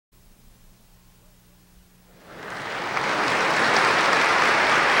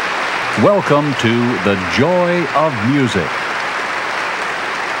Welcome to The Joy of Music,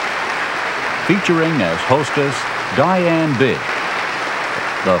 featuring as hostess Diane Bish,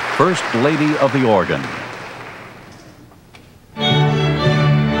 the First Lady of the Organ.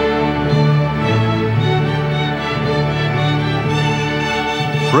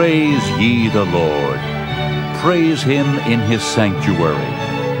 Praise ye the Lord. Praise Him in His sanctuary.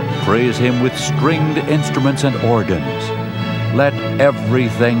 Praise Him with stringed instruments and organs. Let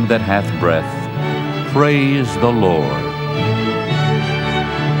everything that hath breath praise the Lord.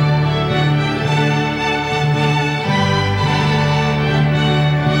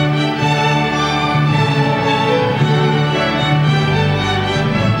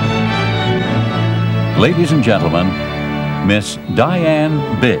 Ladies and gentlemen, Miss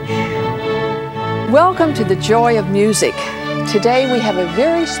Diane Bish. Welcome to The Joy of Music. Today we have a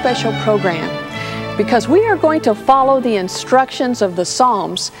very special program because we are going to follow the instructions of the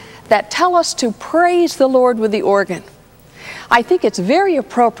Psalms that tell us to praise the Lord with the organ. I think it's very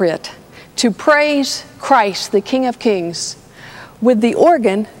appropriate to praise Christ, the King of Kings, with the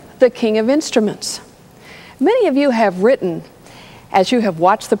organ, the King of Instruments. Many of you have written as you have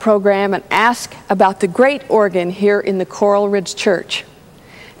watched the program and asked about the great organ here in the Coral Ridge Church.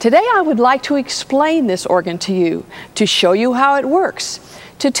 Today I would like to explain this organ to you, to show you how it works,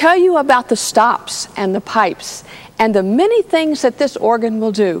 to tell you about the stops and the pipes and the many things that this organ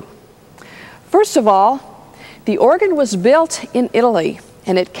will do. First of all, the organ was built in Italy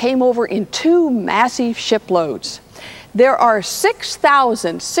and it came over in 2 massive shiploads. There are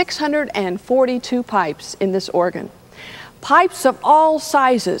 6,642 pipes in this organ. Pipes of all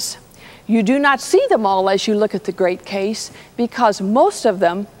sizes. You do not see them all as you look at the great case because most of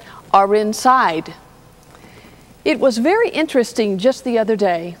them are inside. It was very interesting just the other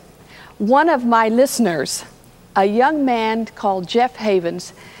day. One of my listeners, a young man called Jeff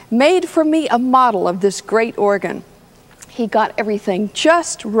Havens, made for me a model of this great organ. He got everything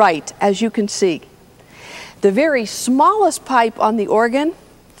just right, as you can see. The very smallest pipe on the organ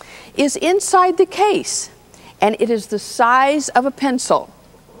is inside the case, and it is the size of a pencil.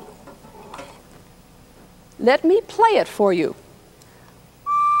 Let me play it for you.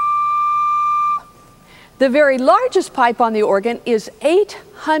 The very largest pipe on the organ is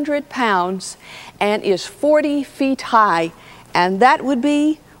 800 pounds and is 40 feet high, and that would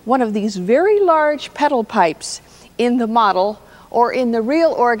be one of these very large pedal pipes in the model, or in the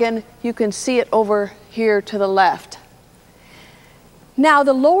real organ, you can see it over here to the left. Now,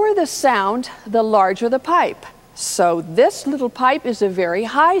 the lower the sound, the larger the pipe. So this little pipe is a very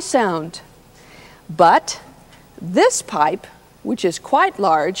high sound. But this pipe, which is quite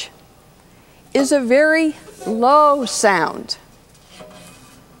large, is a very low sound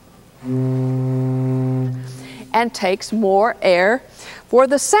and takes more air for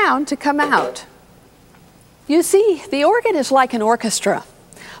the sound to come out. You see, the organ is like an orchestra.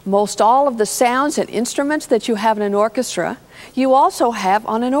 Most all of the sounds and instruments that you have in an orchestra, you also have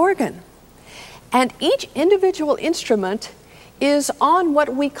on an organ. And each individual instrument is on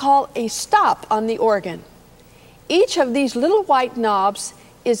what we call a stop on the organ. Each of these little white knobs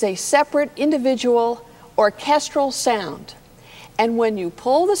is a separate individual orchestral sound. And when you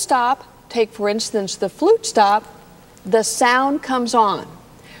pull the stop, take for instance the flute stop, the sound comes on.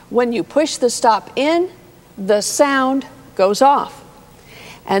 When you push the stop in, the sound goes off.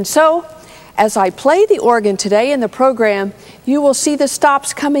 And so, as I play the organ today in the program, you will see the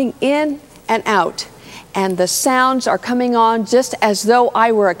stops coming in and out. And the sounds are coming on just as though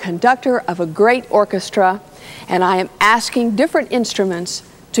I were a conductor of a great orchestra and I am asking different instruments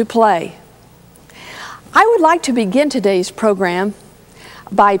to play. I would like to begin today's program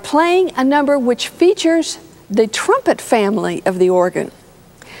by playing a number which features the trumpet family of the organ.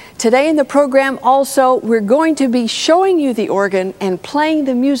 Today in the program also we're going to be showing you the organ and playing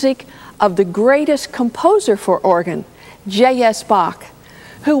the music of the greatest composer for organ, J.S. Bach,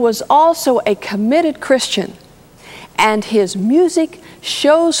 who was also a committed Christian, and his music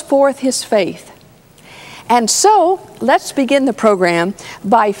shows forth his faith. And so, let's begin the program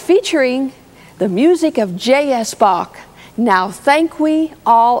by featuring the music of J.S. Bach, Now Thank We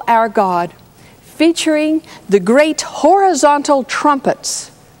All Our God, featuring the great horizontal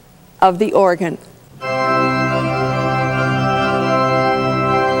trumpets of the organ.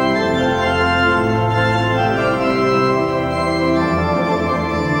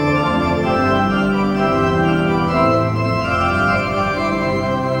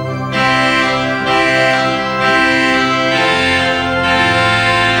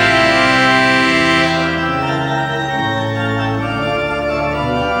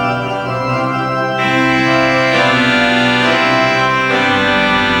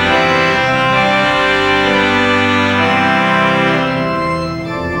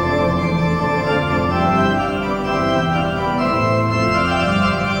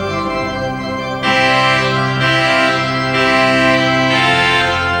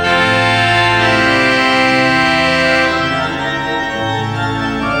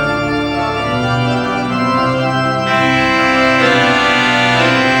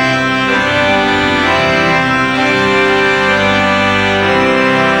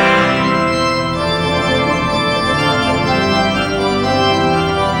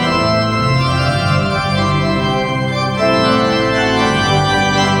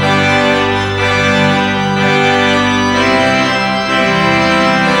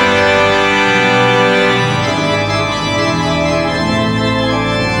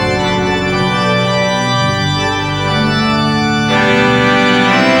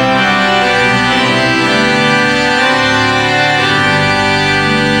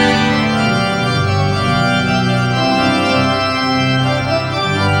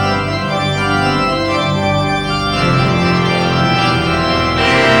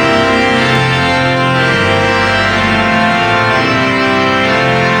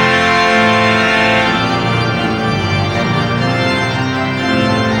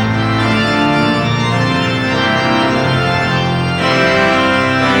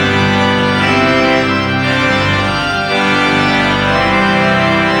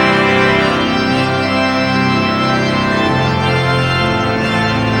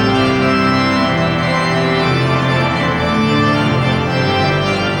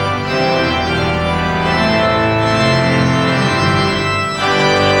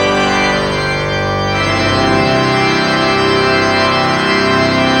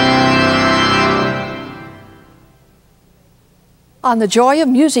 On the Joy of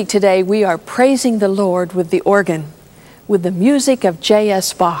Music today, we are praising the Lord with the organ, with the music of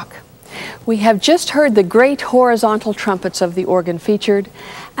J.S. Bach. We have just heard the great horizontal trumpets of the organ featured,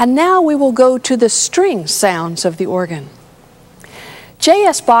 and now we will go to the string sounds of the organ.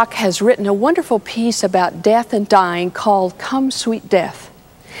 J.S. Bach has written a wonderful piece about death and dying called Come Sweet Death.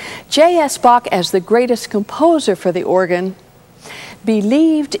 J.S. Bach, as the greatest composer for the organ,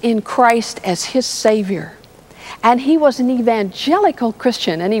 believed in Christ as his Savior. And he was an evangelical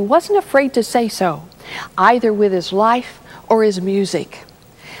Christian, and he wasn't afraid to say so, either with his life or his music.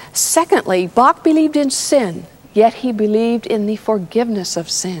 Secondly, Bach believed in sin, yet he believed in the forgiveness of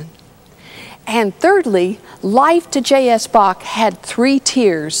sin. And thirdly, life to J.S. Bach had three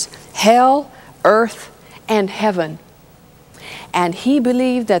tiers: hell, earth, and heaven. And he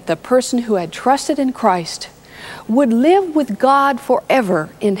believed that the person who had trusted in Christ would live with God forever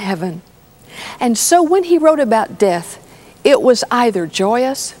in heaven. And so when he wrote about death, it was either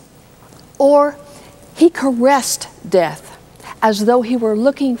joyous or he caressed death as though he were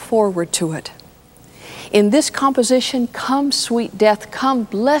looking forward to it. In this composition, Come Sweet Death, Come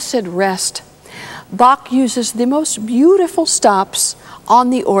Blessed Rest, Bach uses the most beautiful stops on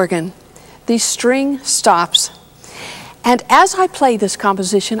the organ, these string stops. And as I play this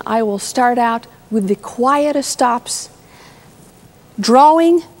composition, I will start out with the quietest stops,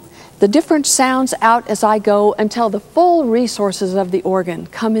 drawing the different sounds out as I go until the full resources of the organ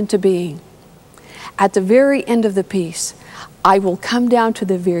come into being. At the very end of the piece, I will come down to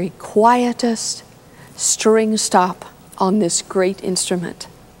the very quietest string stop on this great instrument.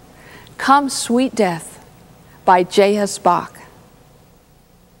 Come Sweet Death by J.S. Bach.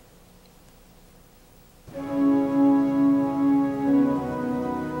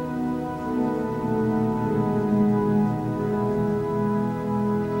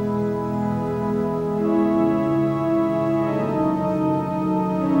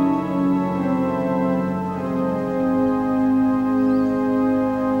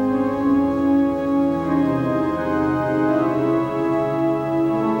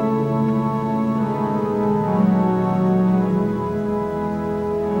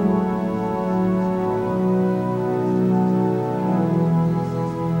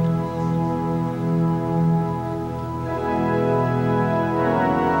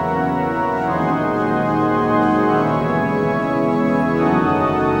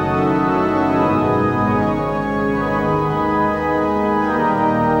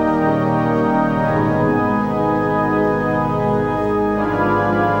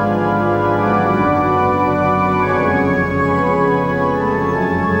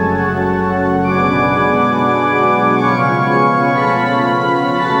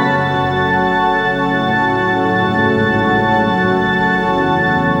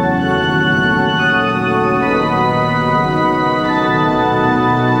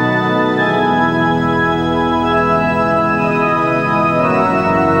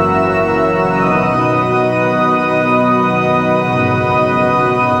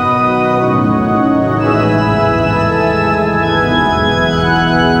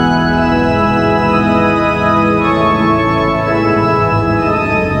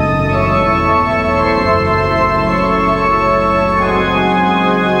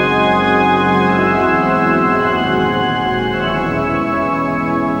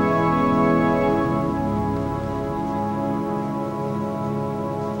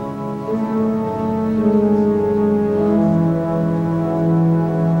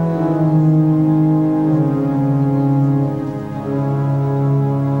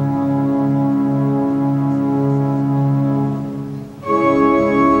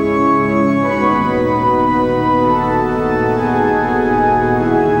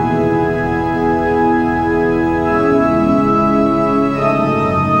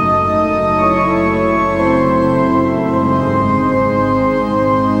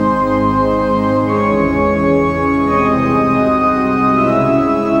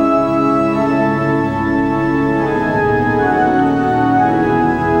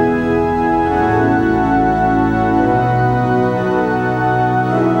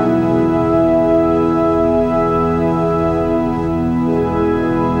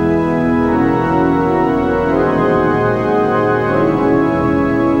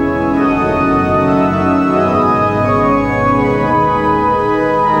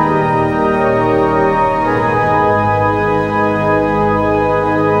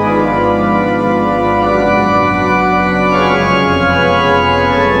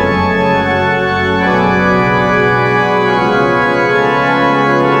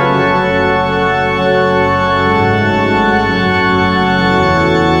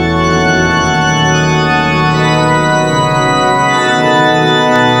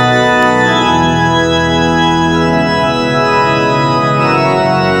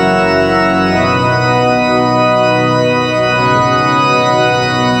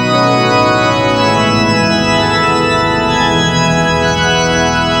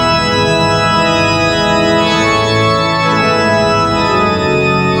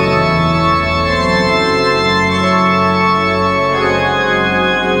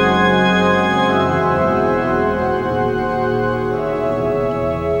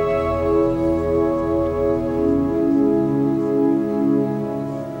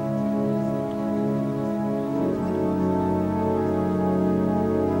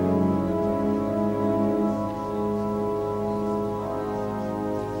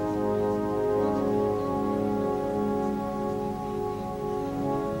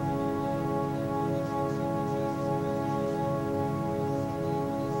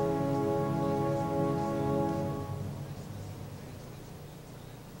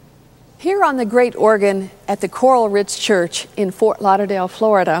 Here on the great organ at the Coral Ridge Church in Fort Lauderdale,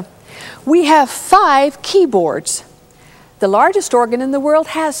 Florida, we have 5 keyboards. The largest organ in the world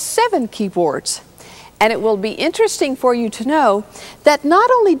has 7 keyboards. And it will be interesting for you to know that not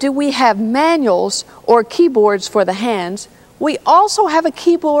only do we have manuals or keyboards for the hands, we also have a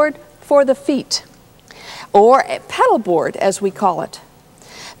keyboard for the feet, or a pedal board as we call it.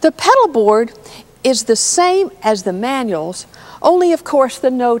 The pedal board is the same as the manuals, only of course the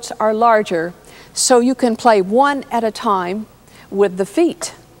notes are larger, so you can play one at a time with the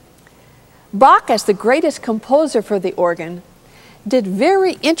feet. Bach, as the greatest composer for the organ, did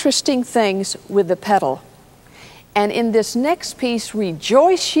very interesting things with the pedal. And in this next piece,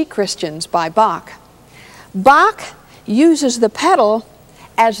 Rejoice Ye Christians by Bach, Bach uses the pedal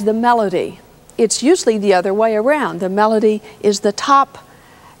as the melody. It's usually the other way around. The melody is the top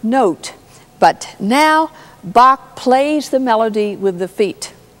note, but now Bach plays the melody with the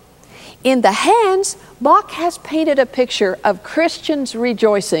feet. In the hands, Bach has painted a picture of Christians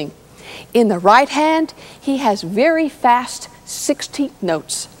rejoicing. In the right hand, he has very fast 16th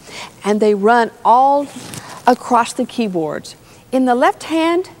notes, and they run all across the keyboards. In the left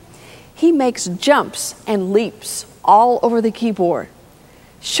hand, he makes jumps and leaps all over the keyboard,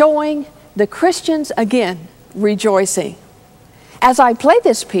 showing the Christians again rejoicing. As I play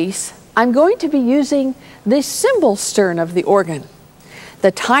this piece, I'm going to be using the cymbal stern of the organ,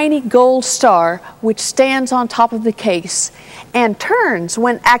 the tiny gold star which stands on top of the case and turns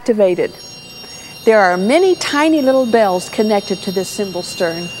when activated. There are many tiny little bells connected to this cymbal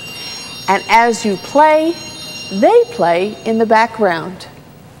stern, and as you play, they play in the background.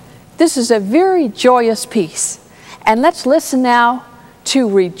 This is a very joyous piece, and let's listen now to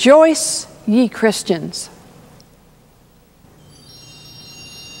Rejoice Ye Christians.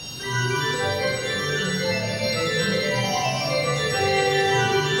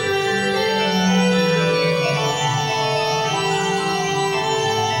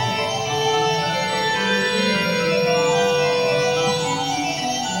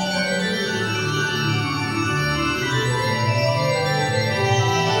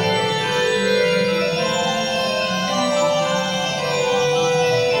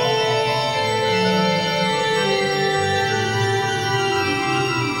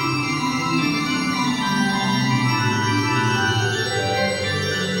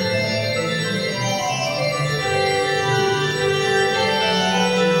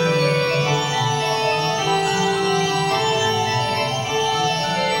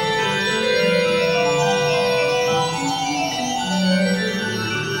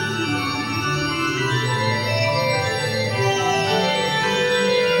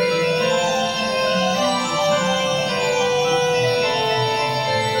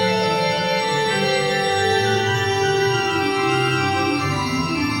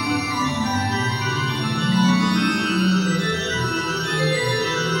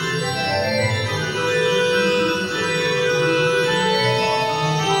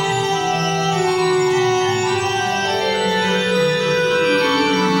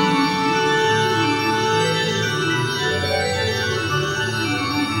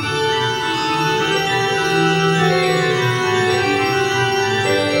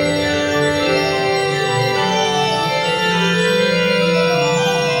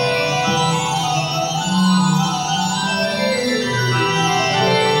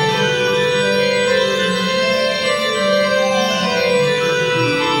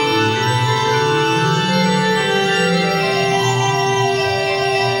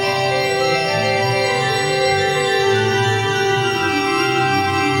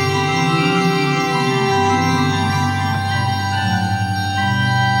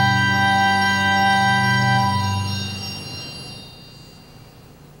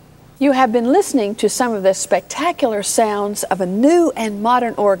 You have been listening to some of the spectacular sounds of a new and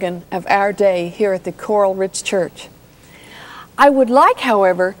modern organ of our day here at the Coral Ridge Church. I would like,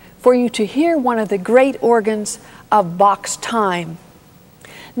 however, for you to hear one of the great organs of Bach's time.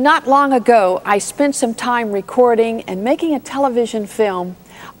 Not long ago, I spent some time recording and making a television film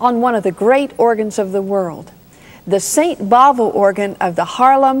on one of the great organs of the world, the St. Bavo organ of the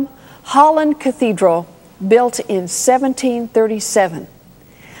Haarlem, Holland Cathedral, built in 1737.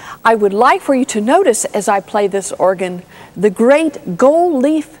 I would like for you to notice as I play this organ the great gold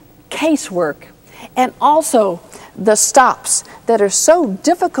leaf casework and also the stops that are so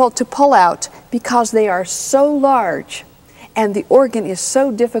difficult to pull out because they are so large and the organ is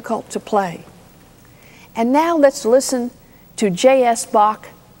so difficult to play. And now let's listen to J.S. Bach,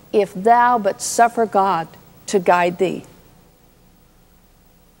 If Thou But Suffer God to Guide Thee.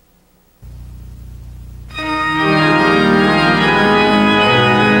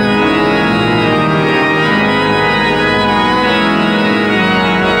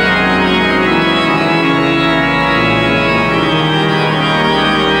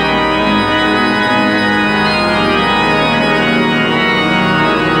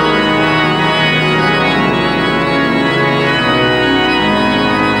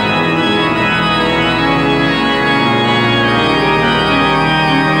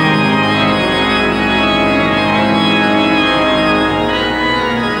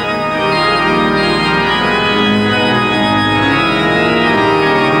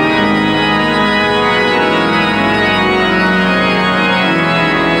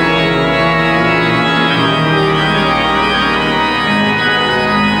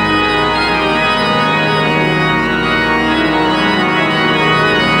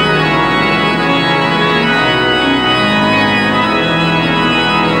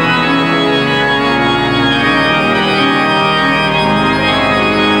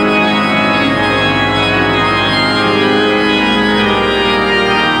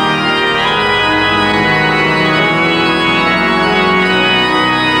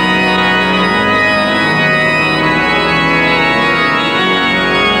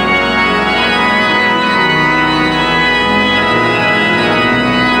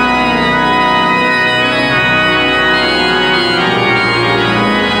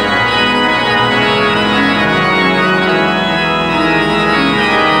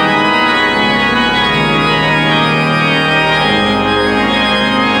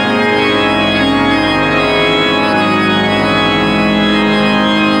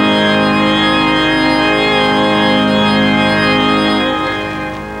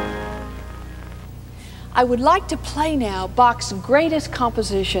 I would like to play now Bach's greatest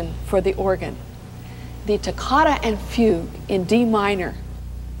composition for the organ, the Toccata and Fugue in D minor.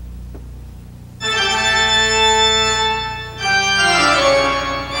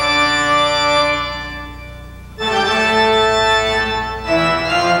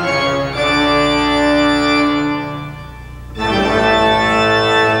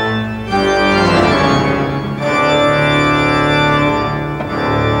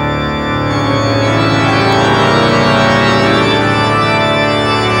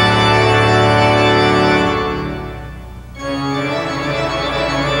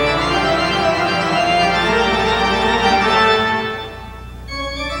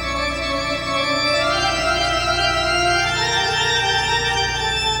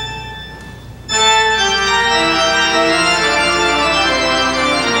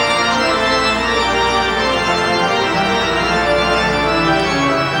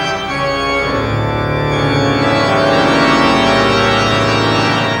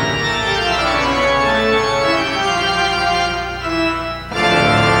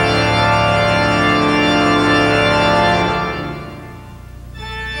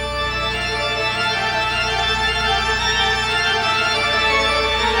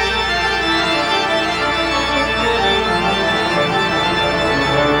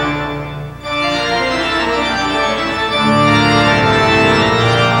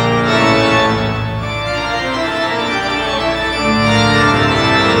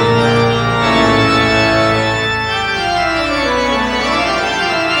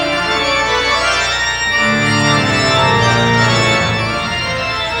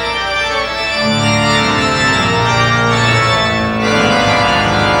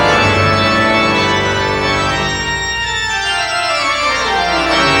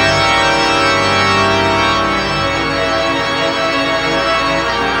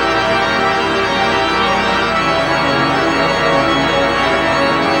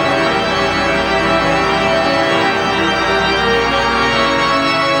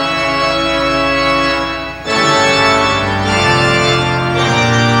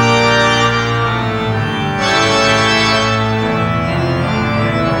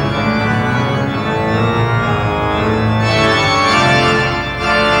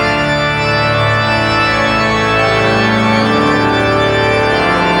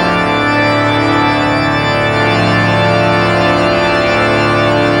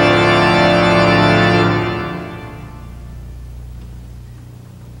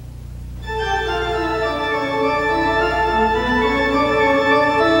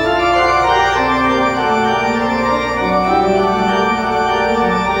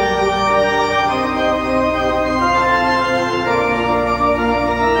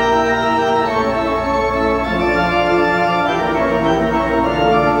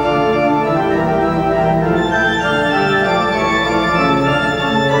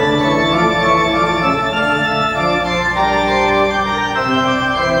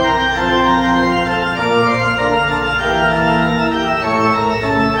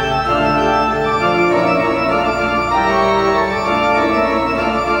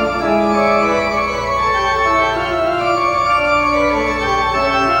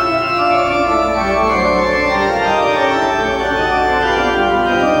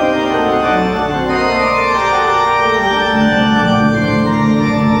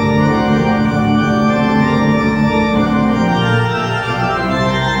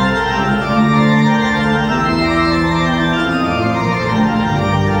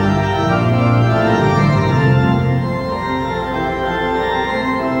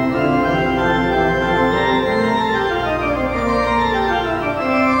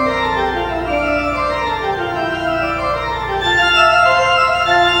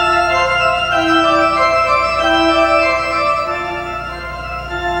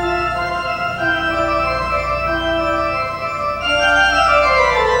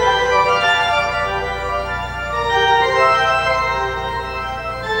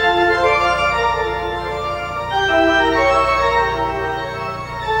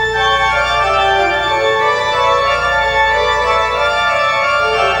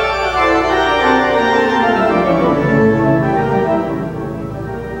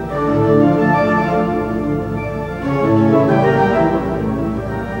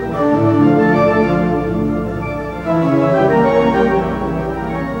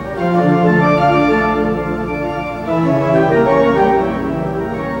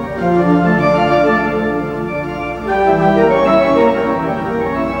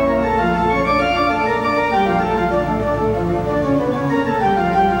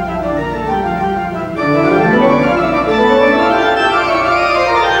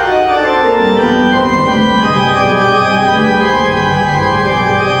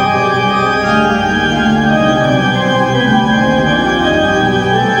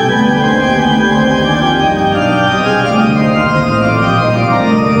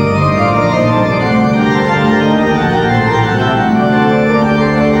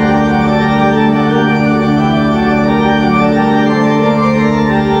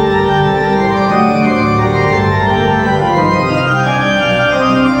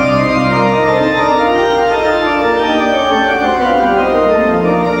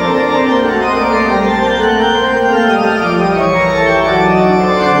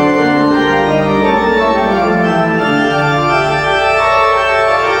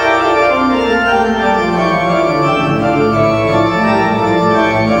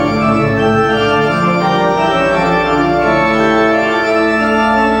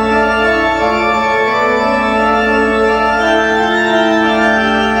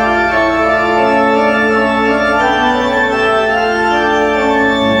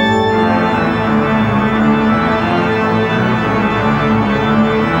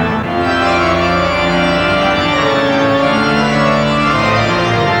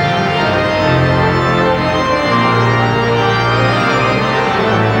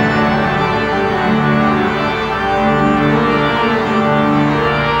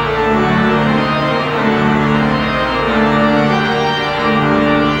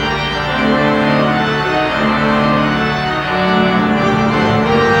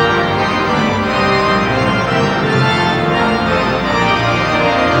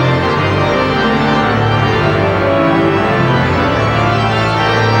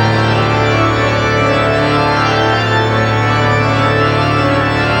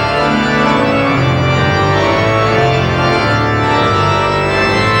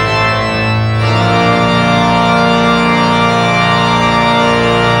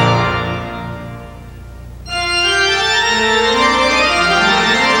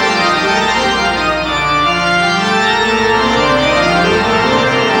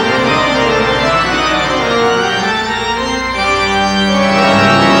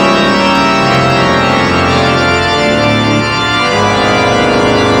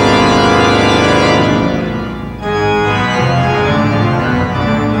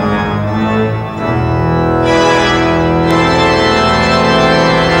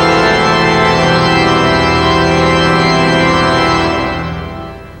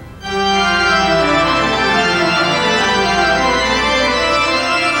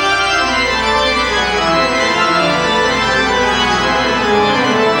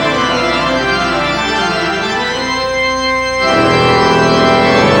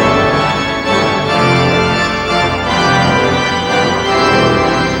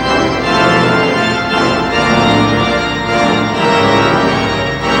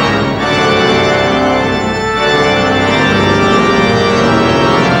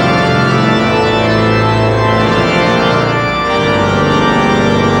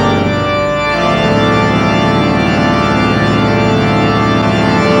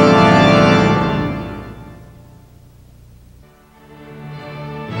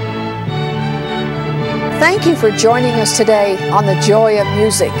 for joining us today on The Joy of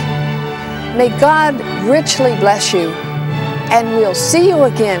Music. May God richly bless you, and we'll see you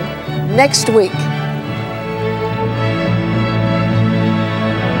again next week.